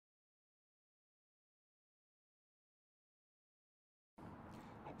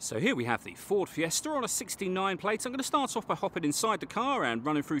So here we have the Ford Fiesta on a 69 plate. I'm going to start off by hopping inside the car and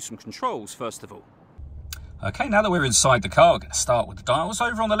running through some controls first of all. Okay, now that we're inside the car, we're going to start with the dials.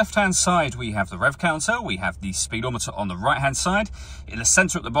 Over on the left-hand side, we have the rev counter. We have the speedometer on the right-hand side. In the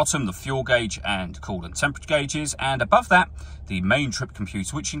centre at the bottom, the fuel gauge and coolant temperature gauges. And above that, the main trip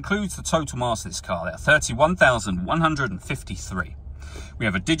computer, which includes the total miles of this car. There are 31,153. We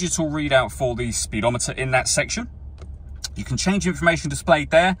have a digital readout for the speedometer in that section. You can change information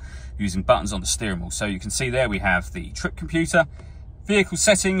displayed there using buttons on the steering wheel. So you can see there we have the trip computer, vehicle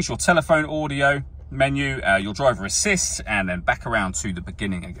settings, your telephone audio menu, your driver assist, and then back around to the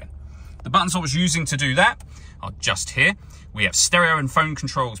beginning again. The buttons I was using to do that are just here. We have stereo and phone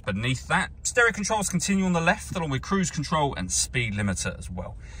controls beneath that. Stereo controls continue on the left, along with cruise control and speed limiter as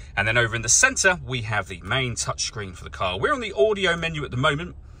well. And then over in the center, we have the main touchscreen for the car. We're on the audio menu at the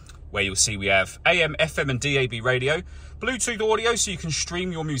moment, where you'll see we have AM, FM and DAB radio, Bluetooth audio so you can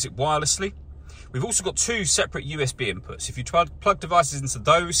stream your music wirelessly. We've also got two separate USB inputs. If you plug devices into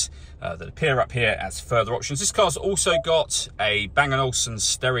those, that appear up here as further options. This car's also got a Bang & Olufsen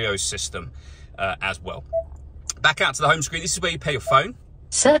stereo system as well. Back out to the home screen, this is where you pair your phone.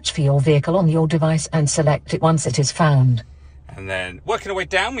 Search for your vehicle on your device and select it once it is found. And then working our way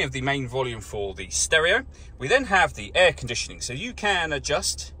down, we have the main volume for the stereo. We then have the air conditioning, so you can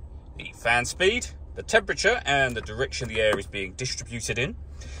adjust the fan speed, the temperature and the direction the air is being distributed in.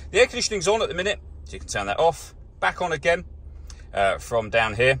 The air conditioning's on at the minute, so you can turn that off, back on again from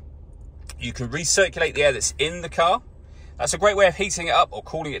down here. You can recirculate the air that's in the car. That's a great way of heating it up or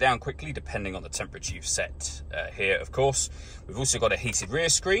cooling it down quickly, depending on the temperature you've set here, of course. We've also got a heated rear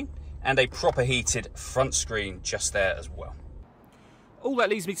screen and a proper heated front screen just there as well. All that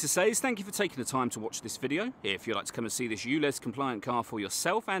leaves me to say is thank you for taking the time to watch this video. If you'd like to come and see this ULEZ compliant car for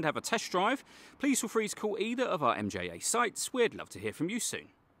yourself and have a test drive, please feel free to call either of our MJA sites. We'd love to hear from you soon.